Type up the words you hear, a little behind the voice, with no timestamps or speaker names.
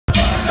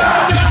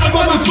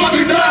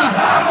motherfucking die.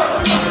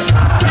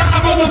 Die,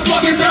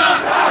 motherfucking die.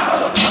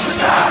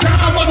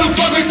 Die,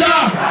 motherfucking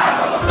die.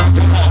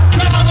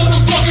 Die,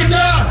 motherfucking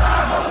die.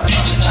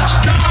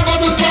 Die,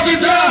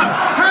 motherfucking die.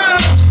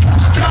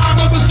 Die,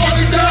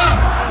 motherfucking die.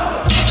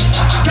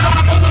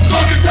 Die,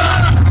 motherfucking die.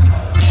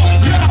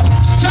 Yo,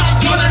 top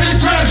gun of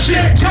this rap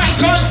shit. Top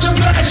gun some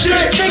black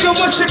shit. Nigga,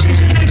 what's the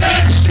meaning of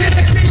that shit?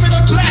 Screaming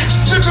the black,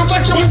 slipping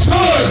west of what's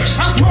hood.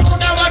 I'm grown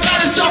now, I got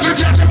it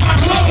self-protecting my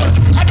blood.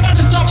 I got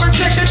it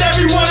self-protecting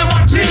every one of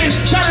my kids.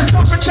 Got it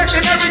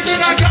self-protecting everything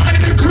I got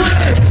in the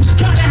crib.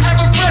 Gotta have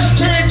a fresh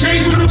pair of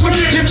J's with a win.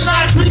 If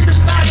not, we can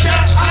knock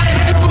out. I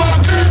ain't handle my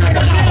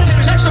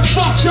business. That's a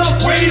fucked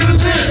up way to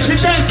live. And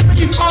that's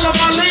me, follow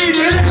my lead.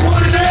 It is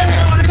what it is.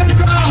 I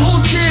got a whole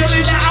skill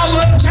in the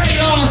hour of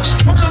chaos.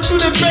 Running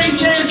through the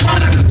base heads,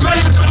 trying to display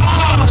the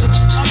odds.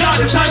 I'm not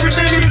the type of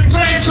nigga to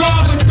play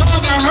golf, but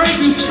dog, I heard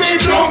you spin.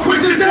 Don't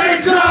quit your day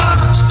job.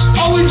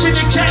 Always been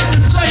the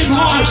captain, slave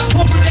hard.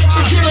 Hoping they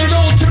can kill it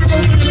all, turn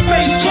over the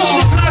face call.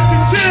 Not the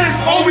chance,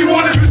 all we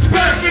want is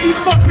respect. And these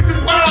fuckers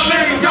is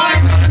violating, y'all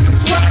ain't nothing to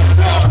sweat.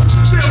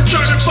 Still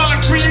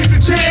certified greens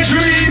and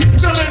tangerines.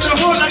 Still in the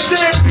hood like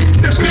them,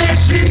 the bad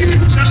cheese.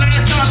 The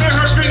last time they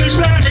heard Benny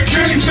back, and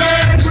Kenny's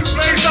bad. It was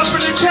blazed up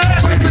in the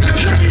cab, wait for the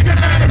city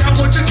bag. I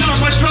want to tell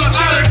my drug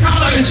out of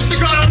college. They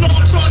got a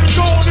long thought to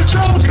go on the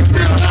show, and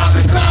still not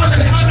as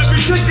knowledge. How to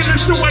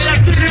ridiculous the way I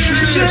get into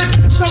this shit.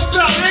 Some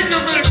felt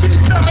ignorant,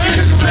 felt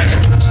innocent.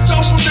 So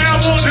from now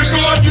on, the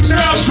guard you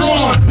now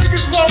drawn.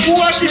 Niggas want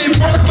more, I get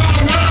worked by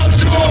around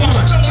John.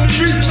 The only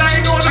reason I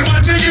ain't on my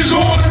niggas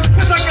on,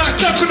 cause I got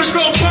stuff in the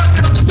go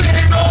button I'm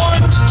sitting on.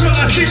 Till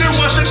I see there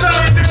wasn't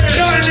nothing there.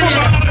 Nothing in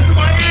my eyes, in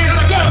my ears,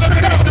 I got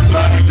the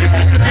bloody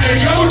dead.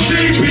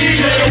 A-O-T-P,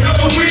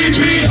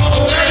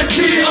 A-O-E-B-O-N-T-O.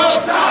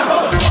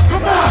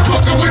 Come on,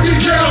 fucking with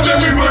these gentlemen,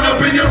 we run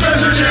up in your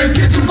residence,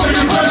 get you for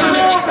your president.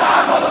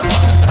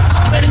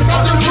 Ain't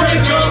about to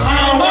break up, I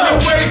don't wanna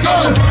wake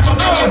up,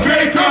 I'm a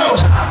break up.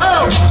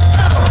 Oh,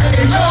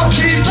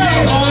 A-O-T-P,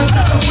 on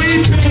top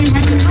we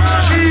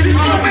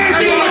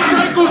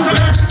cycles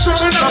back,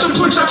 showing up to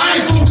push the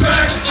Eiffel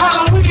back.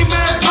 Halloween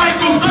mask,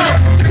 Michael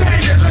back.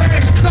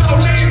 No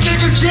name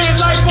niggas get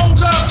like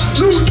woke up.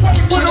 Lose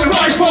weight with a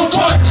rifle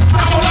bust.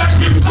 I don't like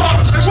you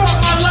fucks. I want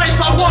my life,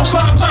 I want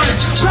 5 lives.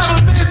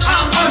 Problem is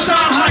I'm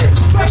unsigned hype.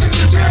 Fucking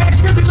the dead,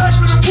 give me life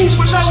with a boot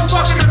with no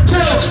fucking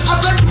appeal. I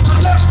bet you my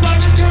left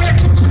like a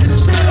dead, it's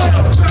still.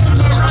 Bet you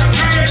my right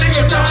hand,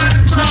 nigga dying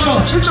in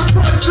summer. It's the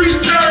front street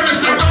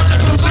terrorists around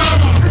the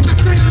summer. It's the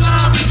thin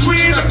line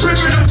between a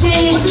prick and a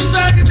fool. These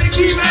faggots, they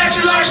keep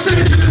acting like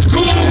citizens is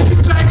cool.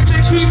 These faggots,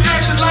 they keep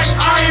acting like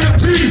I ain't a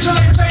beast. So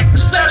they face the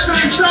steps to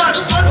their son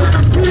under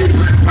the feet.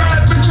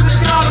 Pride, missing the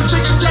dollars,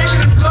 nigga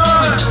taking the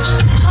blood.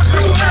 I'm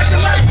through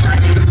acting like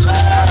taking the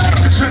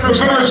blood. It's in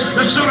reverse,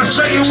 they're gonna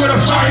say you with a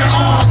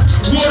firearm.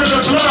 Water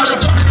the blood, a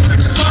bucket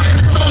like a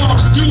firestorm.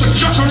 You a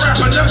sucker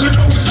rapper, never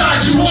know what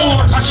side you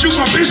on. I shoot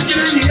my biscuit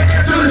in the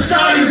air till the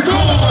sky is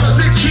gone.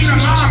 16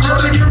 of mine,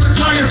 murder your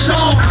entire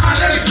song. I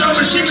next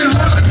summer, she been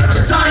loving your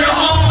entire